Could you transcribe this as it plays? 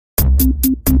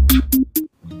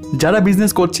যারা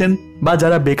বিজনেস করছেন বা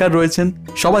যারা বেকার রয়েছেন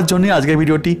সবার জন্য আজকের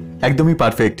ভিডিওটি একদমই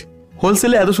পারফেক্ট।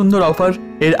 হোলসেলে এত সুন্দর অফার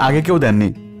এর আগে কেউ দেননি।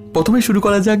 প্রথমে শুরু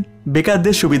করা যাক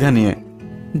বেকারদের সুবিধা নিয়ে।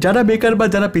 যারা বেকার বা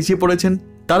যারা পিছিয়ে পড়েছেন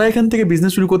তারা এখান থেকে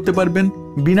বিজনেস শুরু করতে পারবেন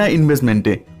বিনা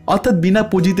ইনভেস্টমেন্টে, অর্থাৎ বিনা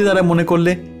পুঁজিতে তারা মনে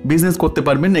করলে বিজনেস করতে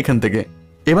পারবেন এখান থেকে।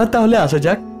 এবার তাহলে আসা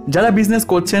যাক যারা বিজনেস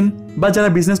করছেন বা যারা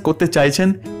বিজনেস করতে চাইছেন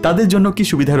তাদের জন্য কি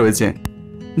সুবিধা রয়েছে।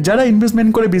 যারা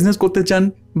ইনভেস্টমেন্ট করে বিজনেস করতে চান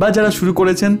বা যারা শুরু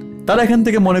করেছেন তারা এখান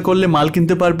থেকে মনে করলে মাল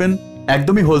কিনতে পারবেন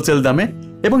একদমই হোলসেল দামে,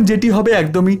 এবং যেটি হবে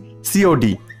একদমই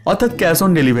সিওডি অর্থাৎ ক্যাশ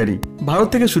অন ডেলিভারি। ভারত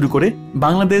থেকে শুরু করে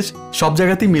বাংলাদেশ সব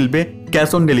জায়গাতেই মিলবে ক্যাশ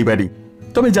অন ডেলিভারি।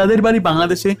 তবে যাদের বাড়ি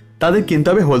বাংলাদেশে তাদের কিনতে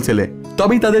হবে হোলসেলে,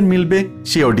 তবেই তাদের মিলবে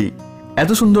সিওডি। এত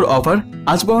সুন্দর অফার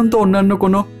আজ পর্যন্ত অন্যান্য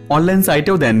কোনো অনলাইন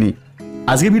সাইটেও দেননি।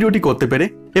 আজকে ভিডিওটি করতে পেরে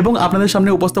এবং আপনাদের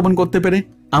সামনে উপস্থাপন করতে পেরে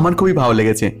আমার খুবই ভালো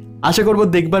লেগেছে। আশা করব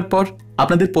দেখবার পর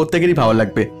আপনাদের প্রত্যেকেরই ভালো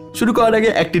লাগবে। শুরু করার আগে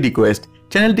একটি রিকোয়েস্ট,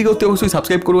 চ্যানেলটিকে অতি অবশ্যই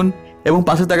সাবস্ক্রাইব করুন এবং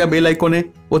পাশে থাকা বেল আইকনে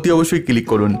অতি অবশ্যই ক্লিক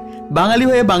করুন। বাঙালি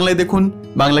হয়ে বাংলায় দেখুন,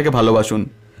 বাংলাকে ভালোবাসুন।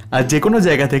 আর যে কোনো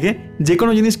জায়গা থেকে যে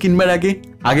কোনো জিনিস কিনবার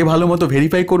আগে ভালো মতো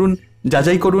ভেরিফাই করুন,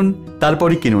 যাচাই করুন,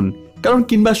 তারপরই কিনুন। কারণ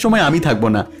কিনবার সময় আমি থাকবো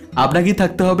না, আপনাকেই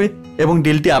থাকতে হবে এবং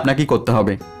ডিলটি আপনাকেই করতে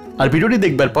হবে। আর ভিডিওটি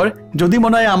দেখবার পর যদি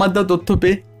মনে হয় আমার দেওয়া তথ্য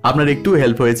পেয়ে আপনার একটু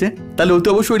হেল্প হয়েছে তাহলে অতি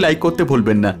অবশ্যই লাইক করতে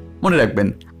ভুলবেন না। মনে রাখবেন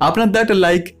আপনার দেওয়া একটা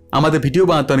লাইক আমাদের ভিডিও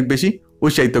বানাতে অনেক বেশি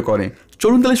উৎসাহিত করে।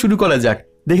 চলুন তাহলে শুরু করা যাক,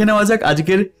 দেখে নেওয়া যাক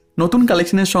আজকের নতুন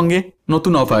কালেকশনের সঙ্গে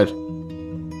নতুন অফার।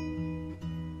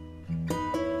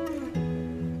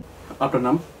 আপনার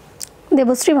নাম?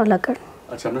 দেবশ্রী মালাকার।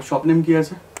 আচ্ছা, আপনার শপ নেম কি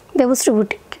আছে? দেবশ্রী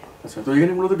বুটিক। আচ্ছা, তো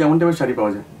এখানে মূলত কেমন টাইপের শাড়ি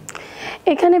পাওয়া যায়?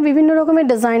 এখানে বিভিন্ন রকমের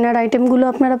ডিজাইনার আইটেমগুলো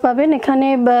আপনারা পাবেন। এখানে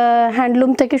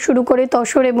হ্যান্ডলুম থেকে শুরু করে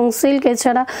তসর এবং সিল্ক,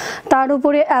 এছাড়া তার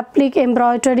উপরে applique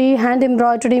embroidery, hand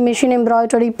embroidery, machine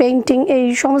embroidery, painting, এই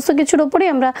সমস্ত কিছুর উপরে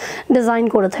আমরা ডিজাইন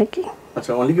করে থাকি।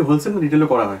 আচ্ছা, অনলি কি হোলসেল না রিটেলও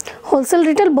করা হয়? হোলসেল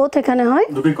রিটেল বোথ এখানে হয়,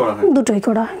 দুটোই করা হয়। দুটোই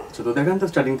করা হয়। আচ্ছা, তো দেখেন তো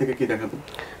স্টার্টিং থেকে কি দেখাবো?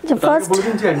 যে ফার্স্ট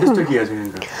বলবেন যে অ্যাড্রেসটা কি আছে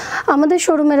এখানকার? আমাদের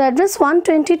শোরুমের address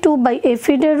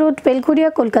 122/A road, Belgharia,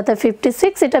 Kolkata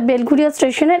 56। এটা বেলঘরিয়া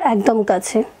স্টেশনের একদম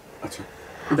কাছে।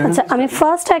 আচ্ছা, আমি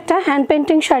ফার্স্ট একটা হ্যান্ড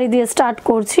পেইন্টিং শাড়ি দিয়ে স্টার্ট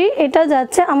করছি। এটা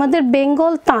যাচ্ছে আমাদের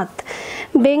বেঙ্গল তাঁত,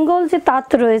 বেঙ্গল যে তাঁত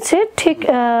রয়েছে ঠিক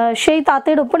সেই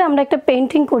তাঁতের উপরে আমরা একটা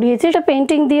পেইন্টিং করিয়েছি। এটা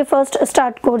পেইন্টিং দিয়ে ফার্স্ট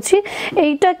স্টার্ট করছি।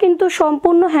 এইটা কিন্তু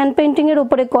সম্পূর্ণ হ্যান্ড পেইন্টিংয়ের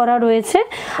উপরে করা রয়েছে,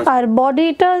 আর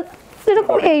বডিটা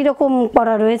এরকম এইরকম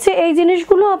করা রয়েছে। এই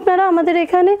জিনিসগুলো আপনারা আমাদের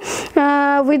এখানে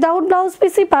উইদাউট ব্লাউজ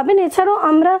পিসই পাবেন। এছাড়াও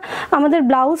আমরা আমাদের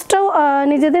ব্লাউজটাও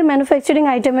নিজেদের ম্যানুফ্যাকচারিং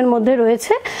আইটেমের মধ্যে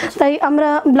রয়েছে, তাই আমরা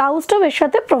ব্লাউজটাও এর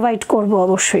সাথে প্রোভাইড করব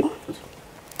অবশ্যই।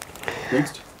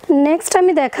 নেক্সট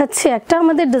আমি দেখাচ্ছি একটা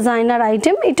আমাদের ডিজাইনার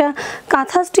আইটেম। এটা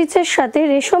কাঁথা স্টিচের সাথে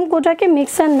রেশম কোটাকে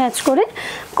মিক্স অ্যান্ড ম্যাচ করে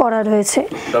করা রয়েছে।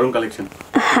 দারুণ কালেকশন।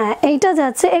 হ্যাঁ, এইটা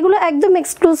যাচ্ছে, এগুলো একদম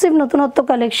এক্সক্লুসিভ নতুনত্ব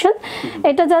কালেকশন।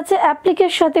 এটা যাচ্ছে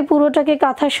অ্যাপ্লিকের সাথে পুরোটাকে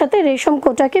কাঁথার সাথে রেশম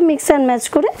কোটাকে মিক্স অ্যান্ড ম্যাচ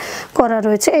করে করা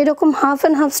রয়েছে। এইরকম হাফ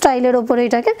অ্যান্ড হাফ স্টাইলের ওপরে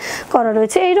এটাকে করা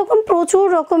রয়েছে। এইরকম প্রচুর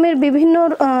রকমের বিভিন্ন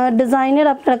ডিজাইনের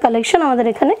আপনারা কালেকশন আমাদের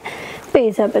এখানে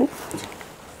পেয়ে যাবেন।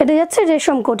 এটা যাচ্ছে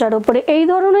রেশম কোটার উপরে। এই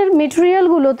ধরনের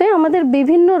মেটেরিয়ালগুলোতে আমাদের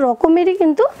বিভিন্ন রকমেরই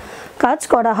কিন্তু কাজ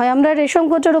করা হয়। আমরা রেশম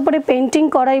কোটার উপরে পেইন্টিং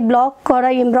করাই, ব্লক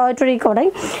করাই, এমব্রয়ডারি করাই।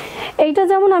 এইটা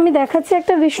যেমন আমি দেখাচ্ছি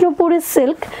একটা বিষ্ণুপুরি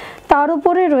সিল্ক, তার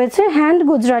উপরে রয়েছে হ্যান্ড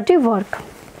গুজরাটি ওয়ার্ক।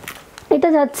 এটা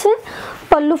যাচ্ছে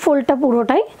পাল্লু ফোলটা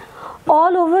পুরোটাই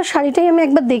অল ওভার শাড়িটাই আমি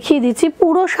একবার দেখিয়ে দিচ্ছি।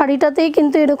 পুরো শাড়িটাতেই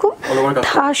কিন্তু এরকম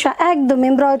ঠাসা একদম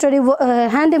embroidery,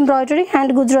 hand embroidery, hand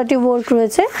Gujarati work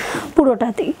রয়েছে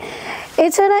পুরোটাতেই।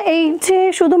 এছাড়া এই যে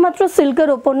শুধুমাত্র সিল্কের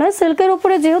ওপর নয়, সিল্কের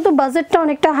ওপরে যেহেতু বাজেটটা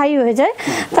অনেকটা হাই হয়ে যায়,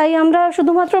 তাই আমরা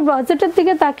শুধুমাত্র বাজেটের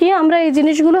দিকে তাকিয়ে আমরা এই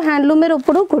জিনিসগুলো হ্যান্ডলুমের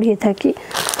ওপরেও করিয়ে থাকি।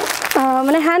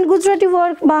 মানে হ্যান্ড গুজরাটি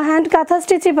ওয়ার্ক বা হ্যান্ড কাঁথা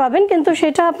স্টিচই পাবেন, কিন্তু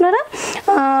সেটা আপনারা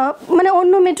মানে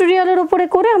অন্য মেটেরিয়ালের উপরে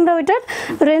করে আমরা ওইটার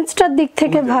রেঞ্জটার দিক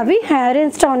থেকে ভাবি, হ্যাঁ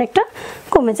রেঞ্জটা অনেকটা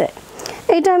কমে যায়।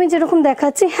 এইটা আমি যেরকম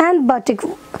দেখাচ্ছি হ্যান্ড বাটিক,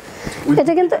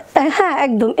 এটা কিন্তু হ্যাঁ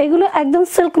একদম এগুলো একদম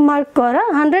সিল্ক মার্ক করা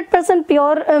 100%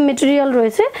 পিওর মেটেরিয়াল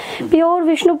রয়েছে, পিওর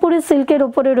বিষ্ণুপুরি সিল্কের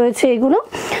উপরে রয়েছে। এগুলো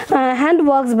হ্যান্ড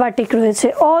ওয়ার্কস বাটিক রয়েছে,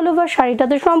 অল ওভার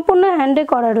শাড়িটাতে সম্পূর্ণ হ্যান্ডে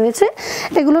করা রয়েছে।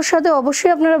 এগুলোর সাথে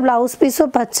অবশ্যই আপনারা ব্লাউজ পিসও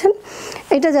পাচ্ছেন।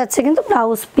 এটা যাচ্ছে কিন্তু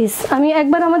ব্লাউজ পিস। আমি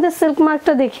একবার আমাদের সিল্ক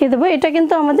মার্কটা দেখিয়ে দেবো। এটা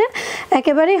কিন্তু আমাদের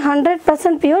একেবারেই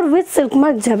 100% পিওর উইথ সিল্ক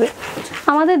মার্ক যাবে।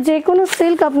 আমাদের যে কোনো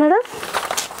সিল্ক আপনারা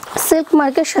সিল্ক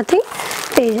মার্কের সাথেই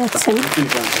পেয়ে যাচ্ছেন।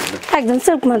 থাকবে, একদম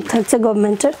সিল্ক মার্ক থাকছে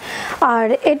গভর্নমেন্টের। আর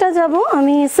এটা যাব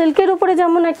আমি সিল্কের উপরে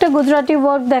যেমন একটা গুজরাটি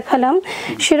ওয়ার্ক দেখালাম,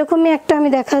 সেরকমই একটা আমি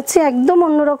দেখাচ্ছি একদম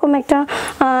অন্যরকম একটা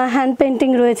হ্যান্ড পেন্টিং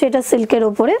রয়েছে, এটা সিল্কের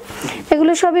উপরে।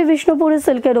 এগুলো সবই বিষ্ণুপুরি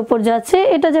সিল্কের উপর যাচ্ছে।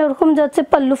 এটা যেরকম যাচ্ছে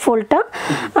পাল্লু ফোলটা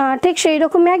ঠিক সেই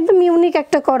রকম একদম ইউনিক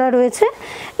একটা করা রয়েছে।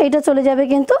 এটা চলে যাবে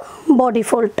কিন্তু বডি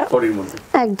ফোলটা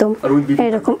একদম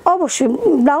এরকম। অবশ্যই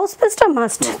ব্লাউজ পিসটা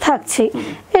মাস্ট থাকছে,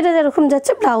 এটা যেরকম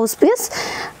যাচ্ছে ব্লাউজ পিস।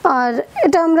 আর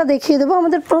এটা আমরা দেখিয়ে দেবো,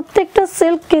 আমাদের প্রত্যেকটা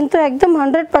সিল্ক কিন্তু একদম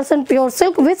 100% pure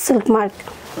silk with silk mark.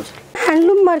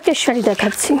 Handloom মার্কের শাড়ি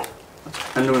দেখাচ্ছি,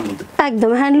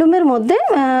 একদম হ্যান্ডলুমের মধ্যে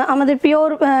আমাদের পিওর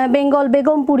বেঙ্গল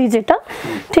বেগমপুরি, যেটা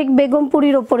ঠিক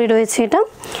বেগমপুরির ওপরে রয়েছে। এটা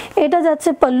এটা যাচ্ছে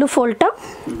পাল্লু ফোলটা,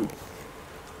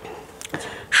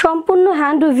 সম্পূর্ণ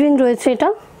হ্যান্ড উইভিং রয়েছে, এটা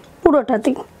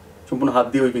পুরোটাতেই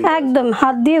একদম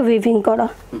হাত দিয়ে উইভিং করা।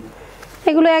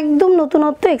 এগুলো একদম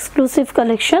নতুনত্ব এক্সক্লুসিভ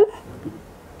কালেকশন।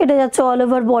 এটা যাচ্ছে অল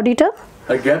ওভার বডিটা,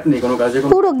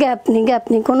 পুরো গ্যাপ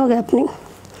নেই, কোনো গ্যাপ নেই।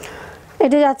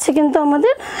 এটা যাচ্ছে কিন্তু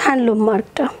আমাদের হ্যান্ডলুম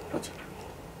মার্কটা,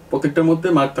 প্রত্যেকটার মধ্যে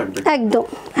মার্ক থাকবে, একদম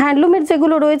হ্যান্ডলুমের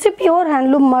যেগুলো রয়েছে পিওর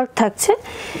হ্যান্ডলুম মার্ক থাকছে।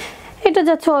 এটা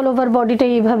যাচ্ছে অল ওভার বডিটা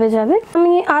এইভাবে যাবে।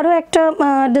 আমি আরও একটা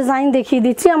ডিজাইন দেখিয়ে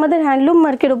দিচ্ছি আমাদের হ্যান্ডলুম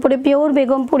মার্কের উপরে, পিওর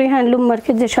বেগমপুরি হ্যান্ডলুম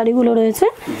মার্কের যে শাড়িগুলো রয়েছে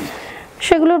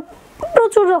সেগুলো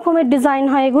প্রচুর রকমের ডিজাইন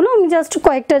হয়। এগুলো আমি জাস্ট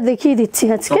কয়েকটা দেখিয়ে দিচ্ছি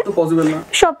আজকে,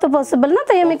 সব তো পসিবল না,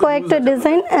 তাই আমি কয়েকটা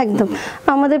ডিজাইন একদম।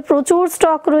 আমাদের প্রচুর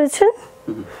স্টক রয়েছে,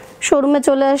 শোরুমে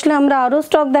চলে আসলে আমরা আরও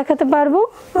স্টক দেখাতে পারবো।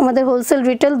 আমাদের হোলসেল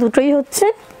রিটেল দুটোই হচ্ছে,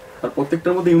 আর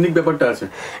প্রত্যেকটার মধ্যে ইউনিক ব্যাপারটা আছে,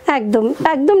 একদম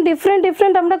একদম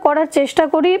ডিফারেন্ট আমরা করার চেষ্টা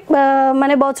করি।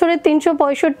 মানে বছরের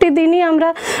 365 দিনই আমরা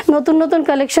নতুন নতুন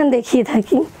কালেকশন দেখিয়ে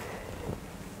থাকি।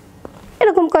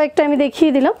 এরকম কয়েকটা আমি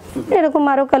দেখিয়ে দিলাম, এরকম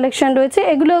আরও কালেকশন রয়েছে।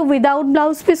 এগুলো উইদাউট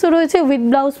ব্লাউজ পিসও রয়েছে, উইথ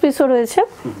ব্লাউজ পিসও রয়েছে।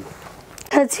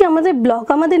 আমাদের ব্লক,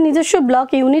 আমাদের নিজস্ব ব্লক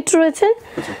ইউনিট রয়েছে,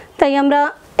 তাই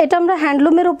এটা আমরা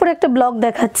হ্যান্ডলুমের উপর একটা ব্লক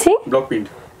দেখাচ্ছি, ব্লক প্রিন্ট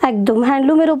একদম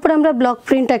হ্যান্ডলুমের উপর আমরা ব্লক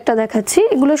প্রিন্ট একটা দেখাচ্ছি।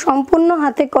 এগুলো সম্পূর্ণ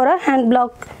হাতে করা হ্যান্ড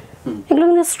ব্লক, এগুলো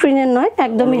কিন্তু স্ক্রিনের নয়,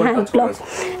 একদমই হ্যান্ড ব্লক,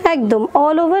 একদম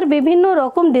অল ওভার বিভিন্ন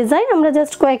রকম ডিজাইন। আমরা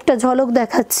জাস্ট কয়েকটা ঝলক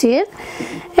দেখাচ্ছি এর।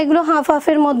 এগুলো হাফ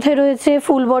হাফের মধ্যে রয়েছে,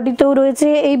 ফুল বডিতেও রয়েছে।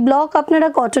 এই ব্লক আপনারা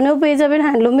কটনেও পেয়ে যাবেন,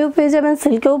 হ্যান্ডলুমেও পেয়ে যাবেন,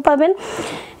 সিল্কেও পাবেন।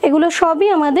 এগুলো সবই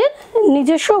আমাদের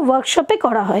নিজস্ব ওয়ার্কশপে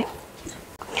করা হয়।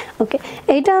 ওকে,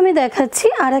 এইটা আমি দেখাচ্ছি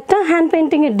আর একটা হ্যান্ড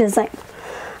পেন্টিংয়ের ডিজাইন।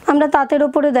 আমরা তাঁতের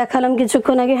ওপরে দেখালাম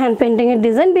কিছুক্ষণ আগে হ্যান্ড পেন্টিংয়ের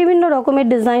ডিজাইন, বিভিন্ন রকমের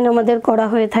ডিজাইন আমাদের করা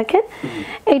হয়ে থাকে।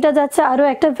 এইটা যাচ্ছে আরও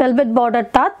একটা ভেলভেট বর্ডার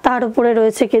তাঁত, তার উপরে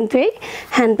রয়েছে কিন্তু এই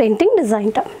হ্যান্ড পেন্টিং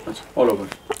ডিজাইনটা,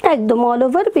 একদম অল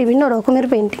ওভার বিভিন্ন রকমের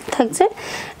পেন্টিং থাকছে।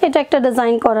 এটা একটা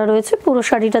ডিজাইন করা রয়েছে, পুরো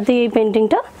শাড়িটাতেই এই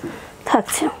পেন্টিংটা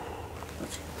থাকছে।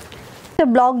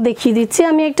 ব্লক দেখিয়ে দিচ্ছি,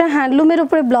 আমি একটা হ্যান্ডলুমের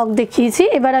উপরে ব্লক দেখিয়েছি,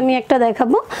 এবার আমি একটা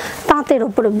দেখাবো তাঁতের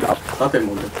উপরে ব্লক।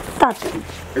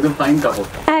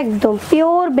 একদম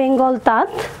পিওর বেঙ্গল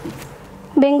তাঁত,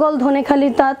 বেঙ্গল ধনেখালি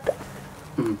তাঁত।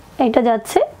 এটা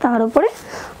যাচ্ছে তার উপরে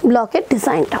ব্লকের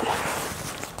ডিজাইনটা,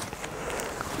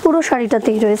 পুরো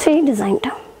শাড়িটাতেই রয়েছে এই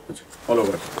ডিজাইনটা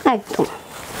একদম।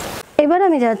 এবার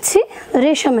আমি যাচ্ছি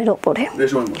রেশমের ওপরে,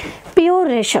 পিওর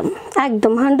রেশম,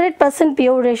 একদম 100%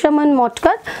 পিওর রেশম আর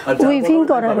মটকার উইভিং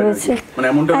করা রয়েছে।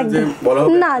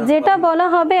 না, যেটা বলা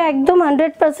হবে একদম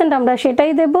 100% আমরা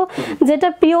সেটাই দেব, যেটা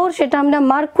পিওর সেটা আমরা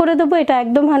মার্ক করে দেবো। এটা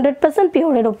একদম 100%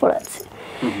 পিওরের ওপর আছে।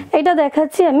 এটা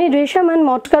দেখাচ্ছি আমি রেশম এন্ড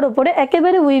মটকার উপরে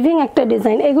একেবারে উইভিং একটা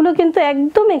ডিজাইন। এগুলো কিন্তু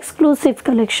একদম exclusive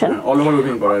collection,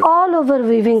 all over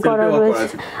weaving করা রয়েছে।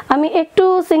 আমি একটু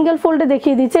সিঙ্গেল ফোল্ডে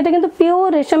দেখিয়ে দিচ্ছি, এটা কিন্তু পিওর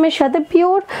রেশমের সাথে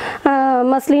পিওর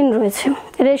মাসলিন রয়েছে,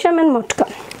 রেশম এন্ড মটকা।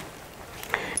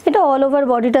 এটা অল ওভার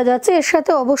বডিটা যাচ্ছে, এর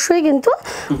সাথে অবশ্যই কিন্তু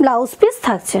ব্লাউজ পিস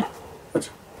থাকছে,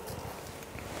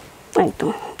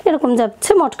 একদম এরকম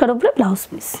যাচ্ছে মটকার উপরে ব্লাউজ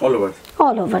পিস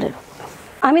অল ওভারের।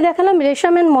 আমি দেখালাম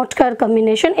রেশম এন্ড মটকার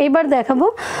কম্বিনেশন, এবার দেখাবো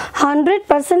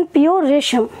 100% পিওর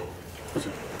রেশম,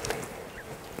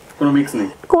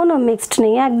 কোনো মিক্সড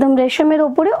নেই, একদম রেশমের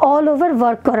উপরে অল ওভার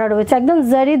ওয়ার্ক করা রয়েছে, একদম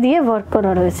জারি দিয়ে ওয়ার্ক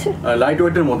করা রয়েছে, লাইট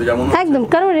ওয়েটের মধ্যে যেমন একদম,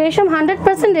 কারণ রেশম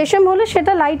 100% রেশম হলে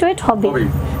সেটা লাইট ওয়েট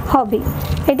হবে।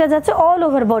 এটা যাচ্ছে অল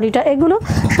ওভার বডিটা, এগুলো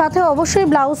সাথে অবশ্যই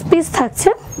ব্লাউজ পিস থাকছে।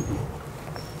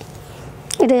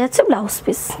 এটা যাচ্ছে ব্লাউজ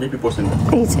পিস,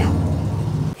 এই যে।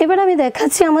 এবার আমি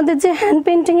দেখাচ্ছি আমাদের যে হ্যান্ড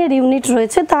পেন্টিংয়ের ইউনিট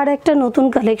রয়েছে তার একটা নতুন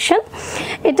কালেকশন।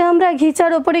 এটা আমরা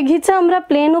ঘিচার ওপরে, ঘিচা আমরা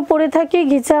প্লেনও পরে থাকি,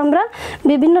 ঘিচা আমরা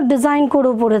বিভিন্ন ডিজাইন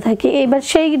করেও পরে থাকি। এবার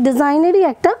সেই ডিজাইনেরই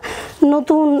একটা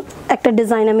নতুন একটা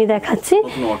ডিজাইন আমি দেখাচ্ছি,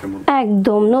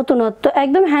 একদম নতুনত্ব,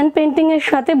 একদম হ্যান্ড পেইন্টিং এর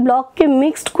সাথে ব্লককে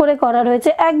মিক্সড করে করা রয়েছে,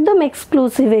 একদম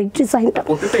এক্সক্লুসিভ এই ডিজাইনটা,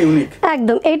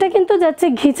 একদম। এটা কিন্তু যাচ্ছে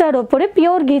ঘিচার ওপরে,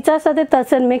 পিওর ঘিচার সাথে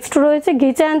তাসার মিক্সড রয়েছে,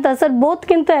 ঘিচা এন্ড তাসার বোথ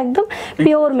কিন্তু একদম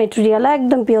পিওর মেটেরিয়াল,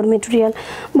 একদম পিওর মেটেরিয়াল।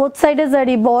 বোথ সাইডে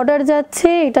জারি বর্ডার যাচ্ছে,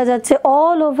 এটা যাচ্ছে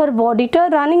অল ওভার বডিটা,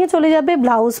 রানিং এ চলে যাবে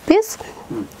ব্লাউজ পিস,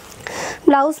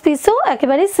 ব্লাউজ পিসও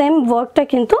একেবারে সেম ওয়ার্কটা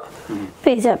কিন্তু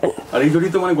পেয়ে যাবেন। আর এই জড়ি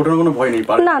তো মানে গোটার কোনো ভয় নেই,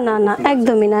 না না না,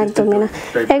 একদমই না, একদমই না,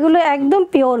 এগুলো একদম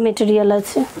পিওর মেটেরিয়াল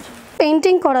আছে।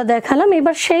 পেইন্টিং করা দেখালাম,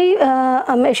 এবার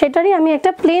সেটারই আমি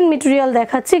একটা প্লেন মেটেরিয়াল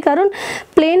দেখাচ্ছি, কারণ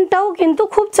প্লেনটাও কিন্তু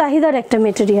খুব চাহিদার একটা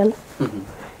মেটেরিয়াল,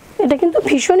 এটা কিন্তু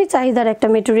ভীষণই চাহিদার একটা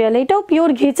মেটেরিয়াল। এটাও পিওর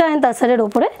ঘিচা এন্ড তাসারের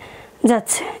ওপরে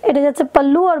যাচ্ছে, এটা যাচ্ছে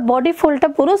পাল্লু আর বডি ফুলটা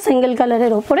পুরো সিঙ্গেল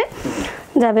কালারের ওপরে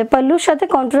যাবে, পাল্লুর সাথে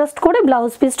কন্ট্রাস্ট করে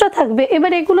ব্লাউজ পিসটা থাকবে।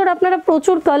 এবার এগুলোর আপনারা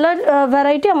প্রচুর কালার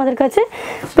ভ্যারাইটি আমাদের কাছে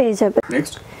পেয়ে যাবেন।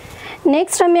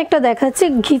 নেক্সট আমি একটা দেখাচ্ছি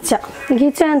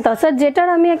ঘিচা এন্ড তাসার, যেটার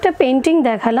আমি একটা পেইন্টিং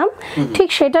দেখালাম, ঠিক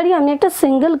সেটারই আমি একটা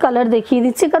সিঙ্গেল কালার দেখিয়ে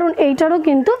দিচ্ছি, কারণ এইটারও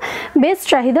কিন্তু বেশ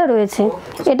চাহিদা রয়েছে।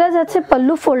 এটা যাচ্ছে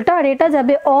পাল্লু ফোলটা আর এটা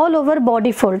যাবে অল ওভার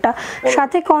বডি ফোলটা,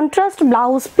 সাথে কন্ট্রাস্ট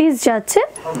ব্লাউজ পিস যাচ্ছে,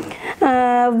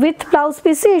 উইথ ব্লাউজ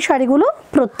পিসে এই শাড়িগুলো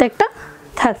প্রত্যেকটা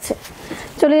থাকছে।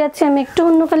 চলে যাচ্ছি আমি একটু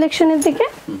অন্য কালেকশনের দিকে,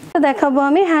 দেখাবো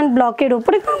আমি হ্যান্ড ব্লকের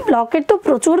উপরে। ব্লকের তো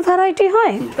প্রচুর ভ্যারাইটি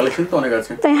হয়, কালেকশন তো অনেক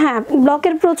আছে, তাই হ্যাঁ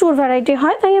ব্লকের প্রচুর ভ্যারাইটি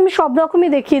হয়, তাই আমি সব রকমই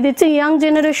দেখিয়ে দিচ্ছি। ইয়াং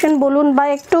জেনারেশন বলুন বা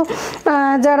একটু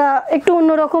যারা একটু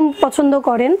অন্যরকম পছন্দ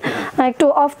করেন, একটু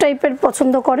অফ টাইপের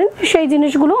পছন্দ করেন, সেই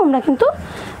জিনিসগুলো আমরা কিন্তু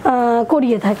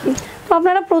করিয়ে থাকি। তো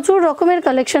আপনারা প্রচুর রকমের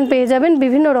কালেকশন পেয়ে যাবেন,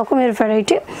 বিভিন্ন রকমের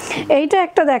ভ্যারাইটি। এইটা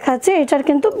একটা দেখাচ্ছে, এটার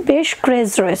কিন্তু বেশ ক্রেজ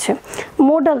রয়েছে,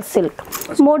 মডেল সিল্ক,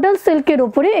 মডেল সিল্কের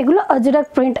উপরে এগুলো আজরাক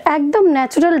প্রিন্ট, একদম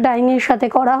ন্যাচারাল ডাইং এর সাথে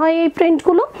করা হয় এই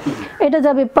প্রিন্টগুলো। এটা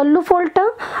যাবে পাল্লু ফোলটা,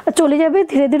 চলে যাবে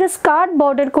ধীরে ধীরে স্কার্ট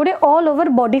বর্ডার করে অল ওভার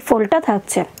বডি ফোলটা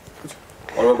থাকছে,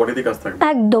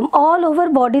 একদম অল ওভার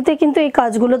বডিতে কিন্তু এই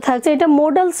কাজগুলো থাকছে। এটা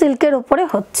মডেল সিল্কের উপরে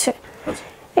হচ্ছে,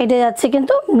 এটা যাচ্ছে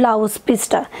কিন্তু ব্লাউজ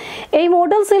পিসটা। এই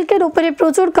মডেল সিল্কের উপরে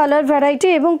প্রচুর কালার ভ্যারাইটি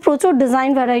এবং প্রচুর ডিজাইন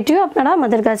ভ্যারাইটিও আপনারা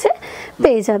আমাদের কাছে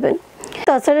পেয়ে যাবেন।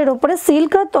 তাছাড়ার উপরে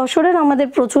সিল্ক আর তসরের আমাদের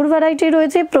প্রচুর ভ্যারাইটি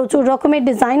রয়েছে, প্রচুর রকমের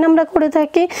ডিজাইন আমরা করে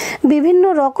থাকি, বিভিন্ন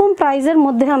রকম প্রাইজের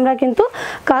মধ্যে আমরা কিন্তু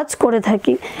কাজ করে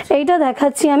থাকি। এইটা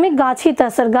দেখাচ্ছি আমি গাছি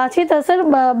তাসার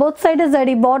বোথ সাইডে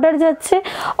জারি বর্ডার যাচ্ছে,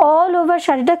 অল ওভার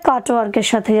শাড়িটা কাটওয়ার্কের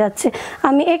সাথে যাচ্ছে।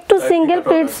 আমি একটু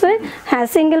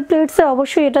সিঙ্গেল প্লেটসে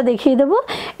অবশ্যই এটা দেখিয়ে দেবো।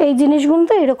 এই জিনিসগুলো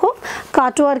তো এরকম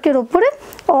কাটওয়ার্কের ওপরে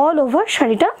অল ওভার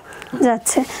শাড়িটা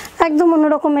যাচ্ছে, একদম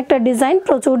অন্যরকম একটা ডিজাইন।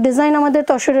 প্রচুর ডিজাইন আমাদের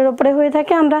তসরের উপরে হয়ে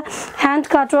থাকে, আমরা হ্যান্ড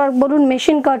কাটওয়ার্ক বলুন,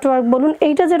 মেশিন কাটওয়ার্ক বলুন,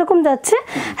 এইটা যেরকম যাচ্ছে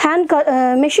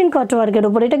মেশিন কাটওয়ার্কের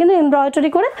উপরে, এটা কিন্তু এমব্রয়ডারি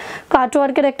করে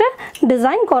কাটওয়ার্কের একটা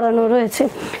ডিজাইন করানো রয়েছে।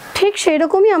 ঠিক সেই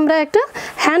রকমই আমরা একটা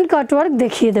হ্যান্ড কাটওয়ার্ক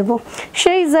দেখিয়ে দেব,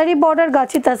 সেই জারি বর্ডার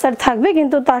গাছি তাসার থাকবে,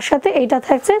 কিন্তু তার সাথে এইটা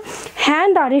থাকছে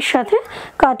হ্যান্ড আরির সাথে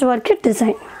কাটওয়ার্কের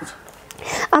ডিজাইন।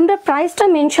 আমরা প্রাইসটা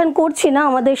মেনশন করছি না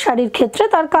আমাদের শাড়ির ক্ষেত্রে,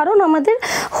 তার কারণ আমাদের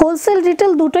হোলসেল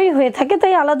রিটেল দুটোই হয়ে থাকে,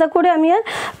 তাই আলাদা করে আমি আর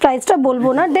প্রাইসটা বলবো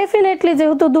না। ডেফিনেটলি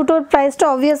যেহেতু দুটোর প্রাইসটা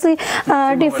অবভিয়াসলি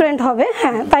ডিফারেন্ট হবে,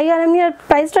 হ্যাঁ, তাই আর আমি আর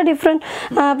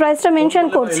প্রাইসটা মেনশন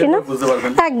করছি না।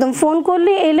 একদম ফোন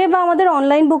করলে এলে বা আমাদের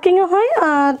অনলাইন বুকিংও হয়,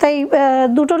 তাই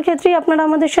দুটোর ক্ষেত্রেই আপনারা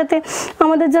আমাদের সাথে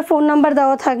আমাদের যে ফোন নাম্বার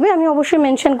দেওয়া থাকবে আমি অবশ্যই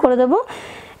মেনশন করে দেবো।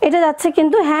 এটা যাচ্ছে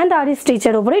কিন্তু হ্যান্ড আরি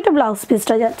স্টিচের ওপরে, এটা ব্লাউজ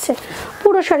পিসটা যাচ্ছে,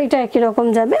 পুরো শাড়িটা একই রকম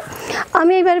যাবে।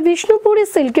 আমি এবার বিষ্ণুপুরি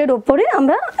সিল্কের ওপরে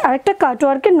আমরা আরেকটা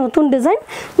কাটওয়ার্কের নতুন ডিজাইন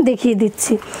দেখিয়ে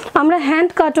দিচ্ছি। আমরা হ্যান্ড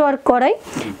কাটওয়ার্ক করাই,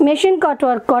 মেশিন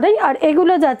কাটওয়ার্ক করাই, আর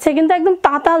এগুলো যাচ্ছে কিন্তু একদম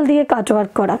তাঁতাল দিয়ে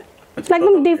কাটওয়ার্ক করা,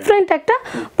 একদম ডিফারেন্ট একটা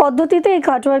পদ্ধতিতে এই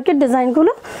কাটওয়ার্কের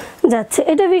ডিজাইনগুলো যাচ্ছে।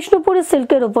 এটা বিষ্ণুপুরি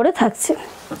সিল্কের ওপরে থাকছে,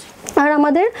 আর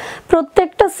আমাদের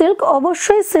প্রত্যেকটা সিল্ক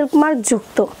অবশ্যই সিল্ক মার্ক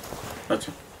যুক্ত।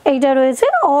 এইটা রয়েছে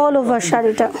অল ওভার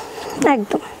শাড়িটা,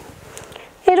 একদম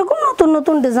এরকম নতুন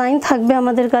নতুন ডিজাইন থাকবে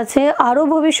আমাদের কাছে। আরও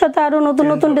ভবিষ্যতে আরও নতুন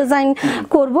নতুন ডিজাইন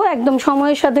করব, একদম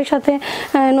সময়ের সাথে সাথে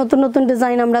নতুন নতুন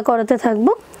ডিজাইন আমরা করাতে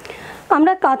থাকবো।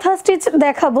 আমরা কাঁথা স্টিচ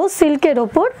দেখাবো সিল্কের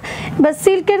ওপর, বা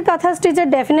সিল্কের কাঁথা স্টিচের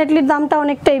ডেফিনেটলি দামটা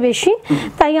অনেকটাই বেশি,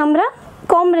 তাই আমরা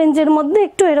কম রেঞ্জের মধ্যে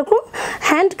একটু এরকম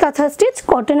হ্যান্ড কাঁথা স্টিচ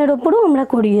কটনের ওপরও আমরা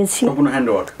করিয়েছি,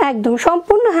 একদম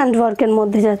সম্পূর্ণ হ্যান্ডওয়ার্কের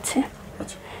মধ্যে যাচ্ছে।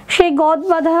 সেই গদ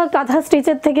বাঁধা কাঁথা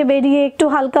স্টিচের থেকে বেরিয়ে একটু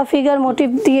হালকা ফিগার মোটিভ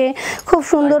দিয়ে খুব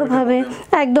সুন্দরভাবে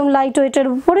একদম লাইট ওয়েটের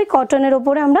উপরে কটনের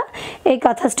ওপরে আমরা এই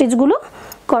কাঁথা স্টিচগুলো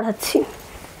করাচ্ছি।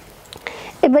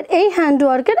 এবার এই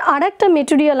হ্যান্ডওয়ার্কের আর একটা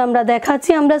মেটেরিয়াল আমরা দেখাচ্ছি।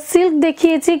 আমরা সিল্ক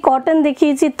দেখিয়েছি, কটন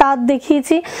দেখিয়েছি, তাঁত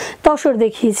দেখিয়েছি, তসর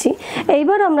দেখিয়েছি।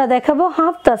 এইবার আমরা দেখাবো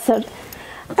হাফ তাসার।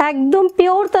 একদম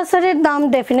পিওর তাসারের দাম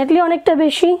ডেফিনেটলি অনেকটা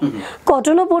বেশি,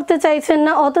 কটনও পরতে চাইছেন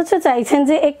না অথচ চাইছেন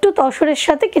যে একটু তসরের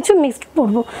সাথে কিছু মিক্সড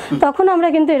পরবো, তখন আমরা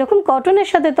কিন্তু এরকম কটনের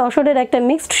সাথে তসরের একটা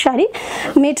মিক্সড শাড়ি,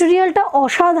 মেটেরিয়ালটা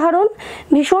অসাধারণ,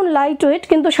 ভীষণ লাইট ওয়েট,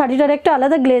 কিন্তু শাড়িটার একটা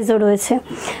আলাদা গ্লেজও রয়েছে।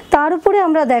 তার উপরে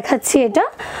আমরা দেখাচ্ছি এটা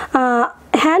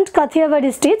হ্যান্ড কাথিয়াবাড়ি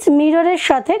স্টিচ মিররের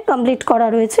সাথে কমপ্লিট করা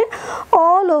রয়েছে,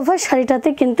 অল ওভার শাড়িটাতে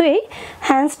কিন্তু এই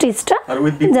হ্যান্ড স্টিচটা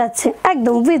যাচ্ছে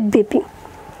একদম with BP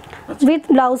with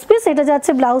blouse piece. এটা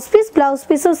যাচ্ছে ব্লাউজ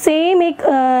পিসও সেম এই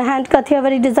হ্যান্ড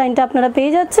কাথিয়াবাড়ি ডিজাইনটা আপনারা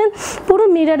পেয়ে যাচ্ছেন, পুরো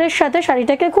মিররের সাথে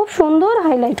শাড়িটাকে খুব সুন্দর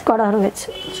হাইলাইট করা রয়েছে।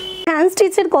 হ্যান্ড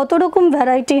স্টিচের কত রকম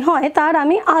ভ্যারাইটি হয় তার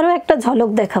আমি আরও একটা ঝলক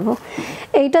দেখাবো।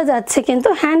 এইটা যাচ্ছে কিন্তু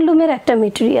হ্যান্ডলুমের একটা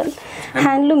মেটেরিয়াল,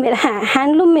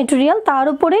 হ্যান্ডলুম মেটেরিয়াল, তার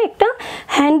উপরে একটা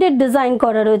হ্যান্ডের ডিজাইন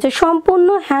করা রয়েছে, সম্পূর্ণ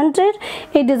হ্যান্ডের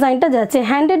এই ডিজাইনটা যাচ্ছে।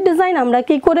 হ্যান্ডের ডিজাইন আমরা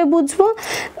কি করে বুঝবো?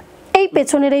 এই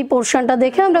পেছনের এই পোর্শনটা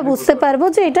দেখে আমরা বুঝতে পারবো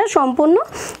যে এটা সম্পূর্ণ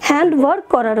হ্যান্ড ওয়ার্ক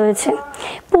করা রয়েছে,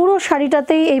 পুরো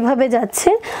শাড়িটাতেই এইভাবে যাচ্ছে।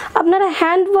 আপনারা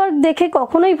হ্যান্ড ওয়ার্ক দেখে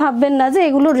কখনোই ভাববেন না যে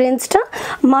এগুলো রেঞ্জটা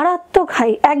মারাত্মক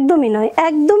হাই, একদমই নয়,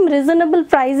 একদম রিজনেবল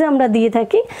প্রাইসে আমরা দিয়ে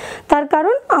থাকি। তার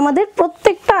কারণ আমাদের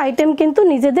প্রত্যেকটা আইটেম কিন্তু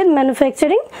নিজেদের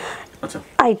ম্যানুফ্যাকচারিং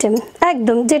আইটেম,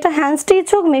 একদম যেটা হ্যান্ড স্টিচ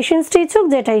হোক মেশিন স্টিচ হোক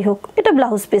যেটাই হোক। এটা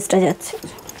ব্লাউজ পিসটা যাচ্ছে।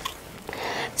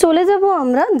 চলে যাব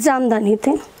আমরা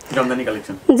জামদানিতে।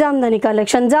 জামদানি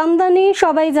কালেকশন, জামদানি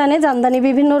সবাই জানে জামদানি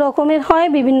বিভিন্ন রকমের হয়,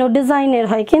 বিভিন্ন ডিজাইনের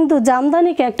হয়, কিন্তু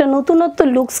জামদানিকে একটা নতুনত্ব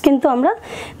লুকস কিন্তু আমরা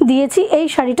দিয়েছি। এই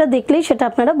শাড়িটা দেখলেই সেটা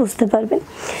আপনারা বুঝতে পারবেন,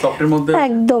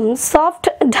 একদম সফট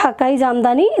ঢাকাই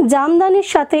জামদানি। জামদানির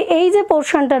সাথে এই যে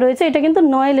পোর্শনটা রয়েছে এটা কিন্তু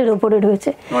নয়েলের উপরে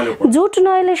রয়েছে, জুট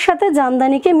নয়েলের সাথে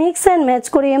জামদানিকে মিক্স অ্যান্ড ম্যাচ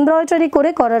করে এমব্রয়ডারি করে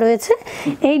করা রয়েছে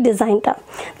এই ডিজাইনটা।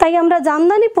 তাই আমরা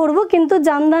জামদানি পরবো, কিন্তু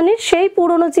জামদানির সেই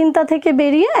পুরনো চিন্তা থেকে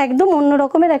বেরিয়ে একদম অন্য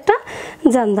রকমের একটা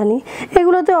জামদানি।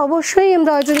 এগুলোতে অবশ্যই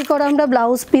এমব্রয়ডারি করা আমরা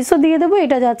ব্লাউজ পিসও দিয়ে দেবো।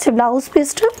 এটা যাচ্ছে ব্লাউজ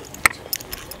পিসটা।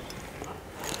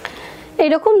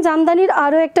 এরকম জামদানির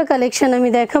আরও একটা কালেকশন আমি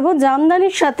দেখাবো,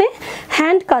 জামদানির সাথে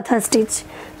হ্যান্ড কাঁথা স্টিচ,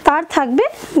 তার থাকবে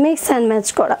মিক্স অ্যান্ড ম্যাচ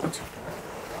করা।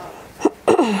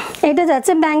 এটা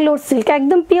যাচ্ছে ব্যাঙ্গালোর সিল্ক,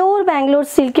 একদম পিওর ব্যাঙ্গালোর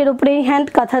সিল্কের উপরে এই হ্যান্ড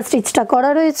কাঁথা স্টিচটা করা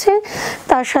রয়েছে।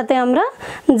 তার সাথে আমরা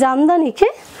জামদানিকে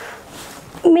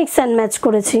মিক্স অ্যান্ড ম্যাচ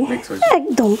করেছি,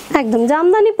 একদম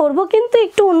জামদানি পরবো, কিন্তু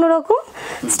একটু অন্যরকম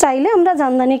স্টাইলে আমরা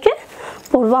জামদানিকে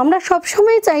পরবো। আমরা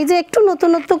সবসময় চাই যে একটু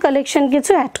নতুনত্ব কালেকশন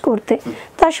কিছু অ্যাড করতে,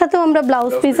 তার সাথেও আমরা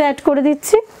ব্লাউজ পিস অ্যাড করে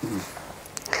দিচ্ছি।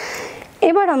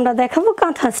 এবার আমরা দেখাবো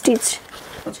কাঁথা স্টিচ।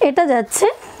 এটা যাচ্ছে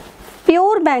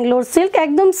পিওর ব্যাঙ্গালোর সিল্ক,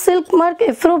 একদম সিল্ক মার্ক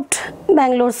এপ্রুভড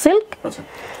ব্যাঙ্গালোর সিল্ক,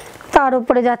 তার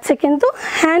উপরে যাচ্ছে কিন্তু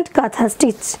হ্যান্ড কাঁথা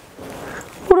স্টিচ।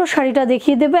 পুরো শাড়িটা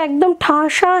দেখিয়ে দেবো, একদম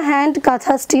ঠাসা হ্যান্ড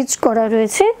কাঁথা স্টিচ করা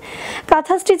রয়েছে।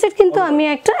 কাঁথা স্টিচের কিন্তু আমি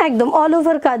একটা একদম অল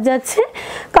ওভার কাজ যাচ্ছে।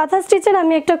 কাঁথা স্টিচের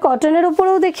আমি একটা কটনের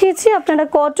উপরেও দেখিয়েছি, আপনারা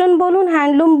কটন বলুন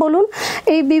হ্যান্ডলুম বলুন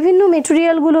এই বিভিন্ন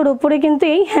মেটেরিয়ালগুলোর উপরে কিন্তু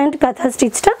এই হ্যান্ড কাঁথা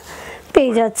স্টিচটা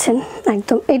পেয়ে যাচ্ছেন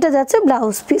একদম। এটা যাচ্ছে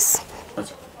ব্লাউজ পিস।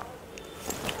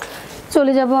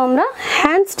 চলে যাব আমরা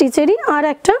হ্যান্ড স্টিচেরই আর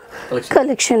একটা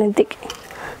কালেকশনের দিকে।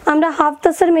 আমরা হাফ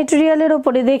তাসার মেটেরিয়ালের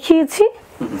উপরে দেখিয়েছি,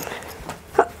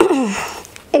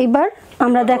 এইবার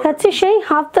আমরা দেখাচ্ছি সেই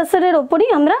হাফ তাসারের ওপরই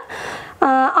আমরা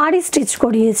আরি স্টিচ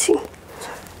করিয়েছি,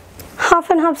 হাফ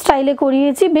অ্যান্ড হাফ স্টাইলে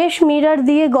করিয়েছি, বেশ মিরর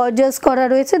দিয়ে গর্জিয়াস করা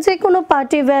রয়েছে। যে কোনো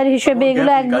পার্টি ওয়্যার হিসেবে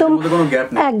এগুলো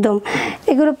একদম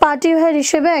এগুলো পার্টি ওয়্যার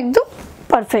হিসেবে একদম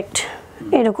পারফেক্ট।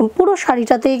 এরকম পুরো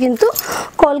শাড়িটাতেই কিন্তু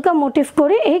কলকা মোটিভ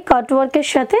করে এই কাটওয়ার্কের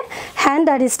সাথে হ্যান্ড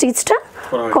আরি স্টিচটা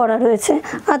করা রয়েছে,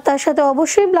 আর তার সাথে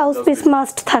অবশ্যই ব্লাউজ পিস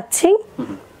মাস্ট থাকছেই।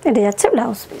 এটা যাচ্ছে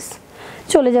ব্লাউজ পিস।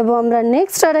 চলে যাব আমরা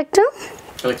নেক্সট আর একটা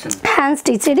হ্যান্ড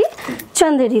স্টিচেরই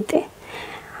চান্দেরিতে।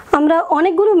 আমরা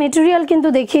অনেকগুলো মেটেরিয়াল কিন্তু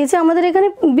দেখিয়েছি, আমাদের এখানে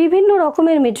বিভিন্ন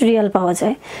রকমের মেটেরিয়াল পাওয়া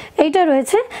যায়। এইটা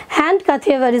রয়েছে হ্যান্ড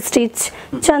কাথিয়াবাড়ি স্টিচ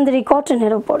চান্দেরি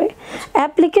কটনের ওপরে,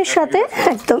 অ্যাপ্লিকের সাথে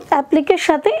একদম অ্যাপ্লিকের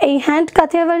সাথে এই হ্যান্ড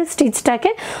কাথিয়াবাড়ি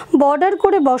স্টিচটাকে বর্ডার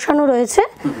করে বসানো রয়েছে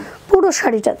পুরো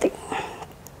শাড়িটাতে।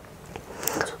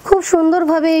 খুব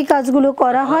সুন্দরভাবে এই কাজগুলো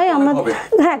করা হয় আমাদের।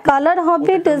 হ্যাঁ, কালার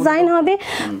হবে, ডিজাইন হবে,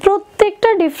 প্রত্যেকটা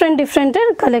ডিফারেন্টের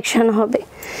কালেকশন হবে।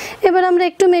 এবার আমরা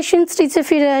একটু মেশিন স্টিচে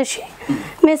ফিরে আসি।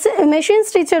 মেশিন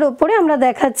স্টিচের ওপরে আমরা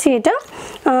দেখাচ্ছি এটা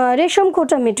রেশম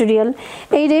কোটা মেটেরিয়াল।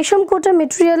 এই রেশম কোটা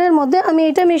মেটেরিয়ালের মধ্যে আমি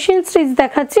এটা মেশিন স্টিচ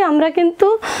দেখাচ্ছি। আমরা কিন্তু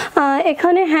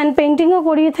এখানে হ্যান্ড পেন্টিংও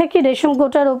করিয়ে থাকি, রেশম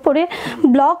কোটার ওপরে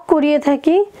ব্লক করিয়ে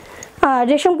থাকি। আর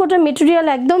রেশম কোটার মেটেরিয়াল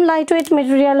একদম লাইট ওয়েট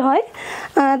মেটেরিয়াল হয়,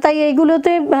 তাই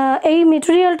এইগুলোতে এই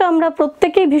মেটেরিয়ালটা আমরা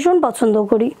প্রত্যেকেই ভীষণ পছন্দ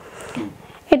করি।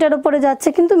 এটার উপরে যাচ্ছে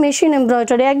কিন্তু মেশিন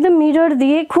এমব্রয়ডারি, একদম মিরর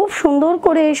দিয়ে খুব সুন্দর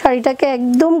করে এই শাড়িটাকে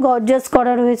একদম গর্জিয়াস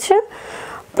করা রয়েছে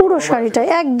পুরো শাড়িটায়,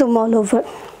 একদম অল ওভার।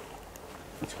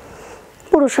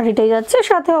 পুরো শাড়িটাই যাচ্ছে,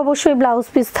 সাথে অবশ্যই ব্লাউজ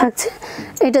পিস থাকছে।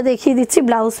 এটা দেখিয়ে দিচ্ছি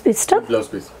ব্লাউজ পিসটা।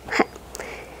 হ্যাঁ,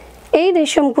 এই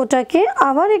রেশম কোটাকে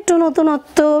আবার একটু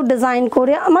নতুনত্ব ডিজাইন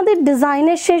করে, আমাদের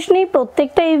ডিজাইনের শেষ নেই,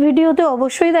 প্রত্যেকটা এই ভিডিওতে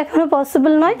অবশ্যই দেখানো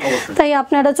পসিবল নয়, তাই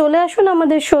আপনারা চলে আসুন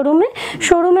আমাদের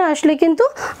শোরুমে আসলে কিন্তু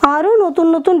আরও নতুন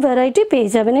নতুন ভ্যারাইটি পেয়ে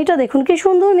যাবেন। এটা দেখুন কি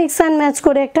সুন্দর মিক্স অ্যান্ড ম্যাচ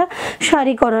করে একটা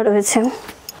শাড়ি করা রয়েছে।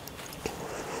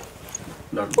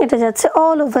 এটা যাচ্ছে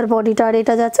অল ওভার বডিটা, আর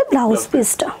এটা যাচ্ছে ব্লাউজ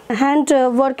পিসটা। হ্যান্ড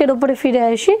ওয়ার্কের উপরে ফিরে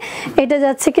আসি, এটা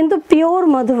যাচ্ছে কিন্তু pure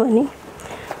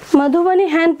Madhubani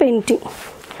hand painting,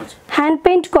 hand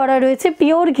paint করা রয়েছে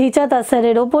পিওর ঘিচা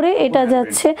তাসারের ওপরে। এটা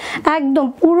যাচ্ছে একদম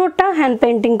পুরোটা হ্যান্ড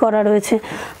পেন্টিং করা রয়েছে,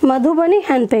 Madhubani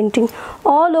hand painting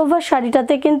all over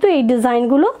শাড়িটাতে কিন্তু এই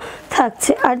ডিজাইনগুলো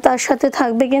থাকছে। আর তার সাথে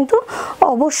থাকবে কিন্তু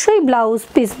অবশ্যই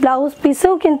ব্লাউজ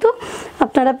পিসেও কিন্তু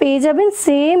আপনারা পেয়ে যাবেন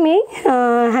সেম এই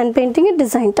হ্যান্ড পেন্টিংয়ের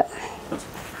ডিজাইনটা,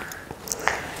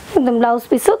 একদম ব্লাউজ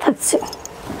পিসেও থাকছে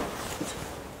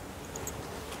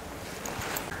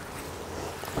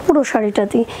পুরো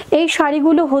শাড়িটাতেই। এই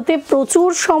শাড়িগুলো হতে প্রচুর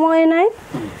সময় নেয়,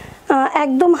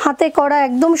 একদম হাতে করা,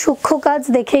 একদম সূক্ষ্ম কাজ,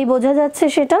 দেখেই বোঝা যাচ্ছে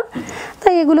সেটা,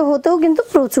 তাই এগুলো হতেও কিন্তু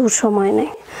প্রচুর সময়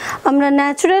নেয়। আমরা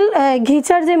ন্যাচারাল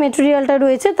ঘিচার যে মেটেরিয়ালটা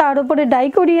রয়েছে তার উপরে ডাই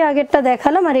করিয়ে আগেরটা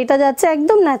দেখালাম, আর এটা যাচ্ছে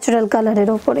একদম ন্যাচারাল কালারের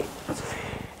ওপরে।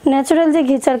 ন্যাচারাল যে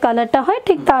ঘিচার কালারটা হয়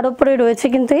ঠিক তার উপরে রয়েছে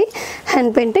কিন্তু এই হ্যান্ড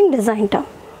পেন্টিং ডিজাইনটা।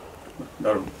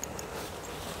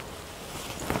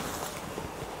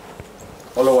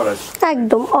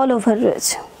 একদম অল ওভার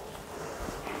রয়েছে,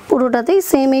 পুরোটাতেই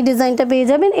সেম এই ডিজাইনটা পেয়ে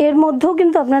যাবেন। এর মধ্যেও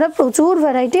কিন্তু আপনারা প্রচুর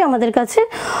ভ্যারাইটি আমাদের কাছে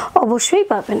অবশ্যই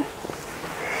পাবেন।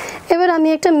 এবার আমি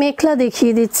একটা মেখলা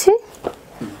দেখিয়ে দিচ্ছি।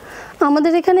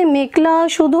 আমাদের এখানে মেখলা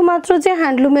শুধুমাত্র যে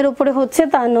হ্যান্ডলুমের উপরে হচ্ছে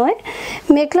তা নয়,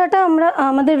 মেখলাটা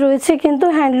আমাদের রয়েছে কিন্তু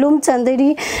হ্যান্ডলুম, চান্দেরি,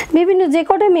 বিভিন্ন যে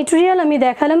কটা মেটেরিয়াল আমি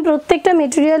দেখালাম প্রত্যেকটা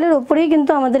মেটেরিয়ালের ওপরেই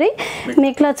কিন্তু আমাদের এই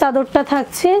মেখলা চাদরটা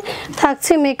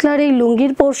থাকছে মেখলার এই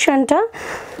লুঙ্গির পোর্শনটা।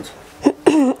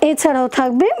 এছাড়াও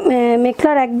থাকবে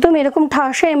মেখলার একদম এরকম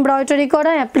ঠাসা এমব্রয়ডারি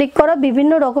করা, অ্যাপ্লিক করা,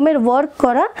 বিভিন্ন রকমের ওয়ার্ক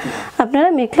করা, আপনারা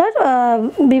মেখলার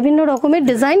বিভিন্ন রকমের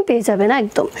ডিজাইন পেয়ে যাবেন।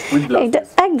 একদম এটা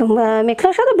একদম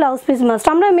মেখলার সাথে ব্লাউজ পিস মাস্ট।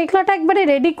 আমরা মেখলাটা একবারে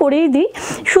রেডি করেই দিই,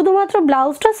 শুধুমাত্র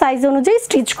ব্লাউজটা সাইজ অনুযায়ী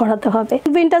স্টিচ করাতে হবে।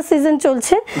 উইন্টার সিজন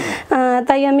চলছে,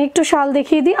 তাই আমি একটু শাল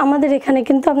দেখিয়ে দিই। আমাদের এখানে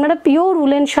কিন্তু আপনারা পিওর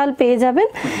উলেন শাল পেয়ে যাবেন,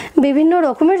 বিভিন্ন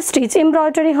রকমের স্টিচ,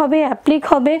 এমব্রয়ডারি হবে, অ্যাপ্লিক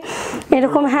হবে,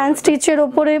 এরকম হ্যান্ড স্টিচের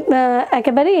ওপরে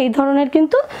একেবারে এই ধরনের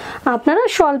কিন্তু আপনারা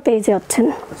শল পেয়ে যাচ্ছেন।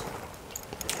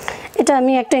 এটা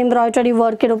আমি একটা এমব্রয়ডারি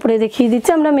ওয়ার্কের উপরে দেখিয়ে দিচ্ছি।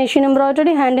 আমরা মেশিন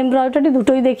এমব্রয়ডারি, হ্যান্ড এমব্রয়ডারি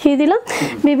দুটোই দেখিয়ে দিলাম।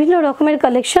 বিভিন্ন রকমের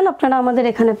কালেকশন আপনারা আমাদের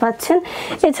এখানে পাচ্ছেন।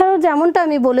 এছাড়াও যেমনটা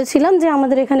আমি বলেছিলাম যে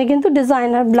আমাদের এখানে কিন্তু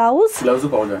ডিজাইনার ব্লাউজ,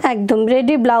 একদম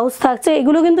রেডি ব্লাউজ থাকছে।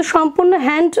 এগুলো কিন্তু সম্পূর্ণ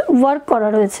হ্যান্ড ওয়ার্ক করা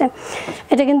রয়েছে,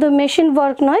 এটা কিন্তু মেশিন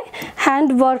ওয়ার্ক নয়, হ্যান্ড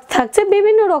ওয়ার্ক থাকছে।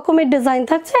 বিভিন্ন রকমের ডিজাইন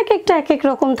থাকছে, এক একটা এক এক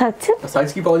রকম থাকছে। সাইজ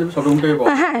কি পাওয়া যাবে সব রকম?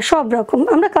 হ্যাঁ, সব রকম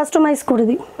আমরা কাস্টমাইজ করে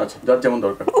দিই। আচ্ছা, যার যেমন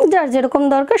দরকার, যার যেরকম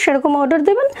দরকার সেরকম অর্ডার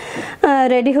দেবেন,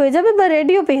 রেডি হয়ে যাবে বা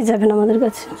রেডিও পেয়ে যাবেন আমাদের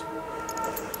কাছে।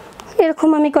 এরকম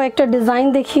আমি কয়েকটা ডিজাইন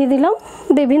দেখিয়ে দিলাম,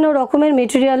 বিভিন্ন রকমের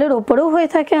মেটেরিয়ালের ওপরেও হয়ে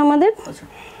থাকে আমাদের।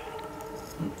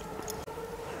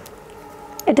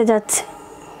 এটা যাচ্ছে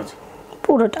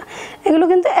পুরোটা, এগুলো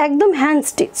কিন্তু একদম হ্যান্ড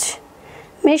স্টিচ,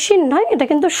 মেশিন নয়, এটা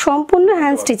কিন্তু সম্পূর্ণ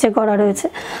হ্যান্ড স্টিচে করা রয়েছে।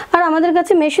 আর আমাদের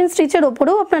কাছে মেশিন স্টিচের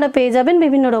ওপরেও আপনারা পেয়ে যাবেন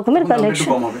বিভিন্ন রকমের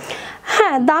কালেকশন।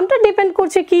 হ্যাঁ, দামটা ডিপেন্ড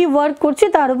করছে কি ওয়ার্ক করছে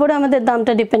তার উপরে আমাদের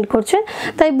দামটা ডিপেন্ড করছে।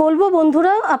 তাই বলবো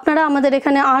বন্ধুরা, আপনারা আমাদের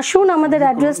এখানে আসুন। আমাদের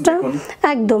অ্যাড্রেসটা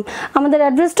একদম, আমাদের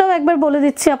অ্যাড্রেসটাও একবার বলে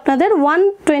দিচ্ছি আপনাদের,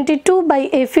 122 by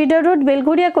A feeder road,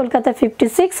 Belgharia, Kolkata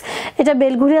 56। এটা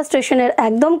বেলঘরিয়া স্টেশনের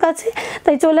একদম কাছে।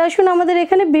 তাই চলে আসুন আমাদের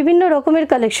এখানে বিভিন্ন রকমের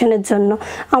কালেকশনের জন্য।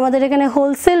 আমাদের এখানে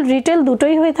হোলসেল, রিটেল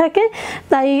দুটোই হয়ে থাকে।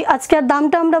 তাই আজকে আর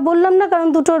দামটা আমরা বললাম না, কারণ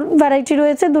দুটো ভ্যারাইটি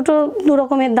রয়েছে, দু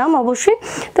রকমের দাম অবশ্যই।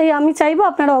 তাই আমি চাইবো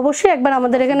আপনারা অবশ্যই একবার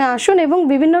আমাদের এখানে আসুন এবং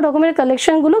বিভিন্ন রকমের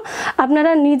কালেকশনগুলো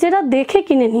আপনারা নিজেরা দেখে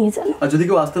কিনে নিয়ে যান। আর যদি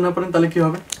কেউ আসতে না পারেন তাহলে কি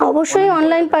হবে? অবশ্যই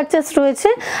অনলাইন পারচেজ রয়েছে।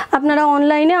 আপনারা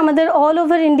অনলাইনে আমাদের অল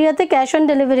ওভার ইন্ডিয়াতে ক্যাশ অন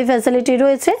ডেলিভারি ফ্যাসিলিটি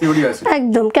রয়েছে।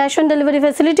 একদম cash on delivery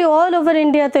facility all over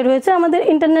ইন্ডিয়াতে রয়েছে। আমাদের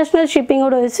ইন্টারন্যাশনাল শিপিংও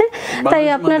রয়েছে। তাই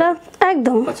আপনারা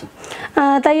একদম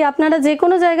তাই আপনারা যে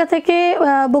কোনো জায়গা থেকে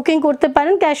বুকিং করতে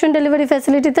পারেন, ক্যাশ অন ডেলিভারি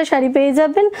ফ্যাসিলিটিতে শাড়ি পেয়ে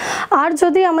যাবেন। আর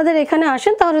যদি আমাদের এখানে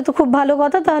আসেন তাহলে তো খুব ভালো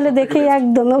কথা, তাহলে দেখেই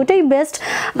একদম ওটাই বেস্ট।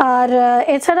 আর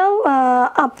এছাড়াও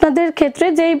আপনাদের ক্ষেত্রে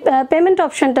যেই পেমেন্ট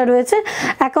অপশনটা রয়েছে,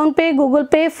 account pay, Google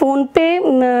pay, phone pay,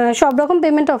 সব রকম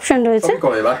পেমেন্ট অপশন রয়েছে।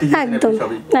 একদম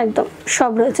একদম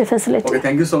সব রয়েছে facility.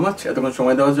 Thank you so much এতক্ষণ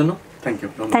সময় দেওয়ার জন্য।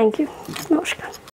 Thank you. নমস্কার।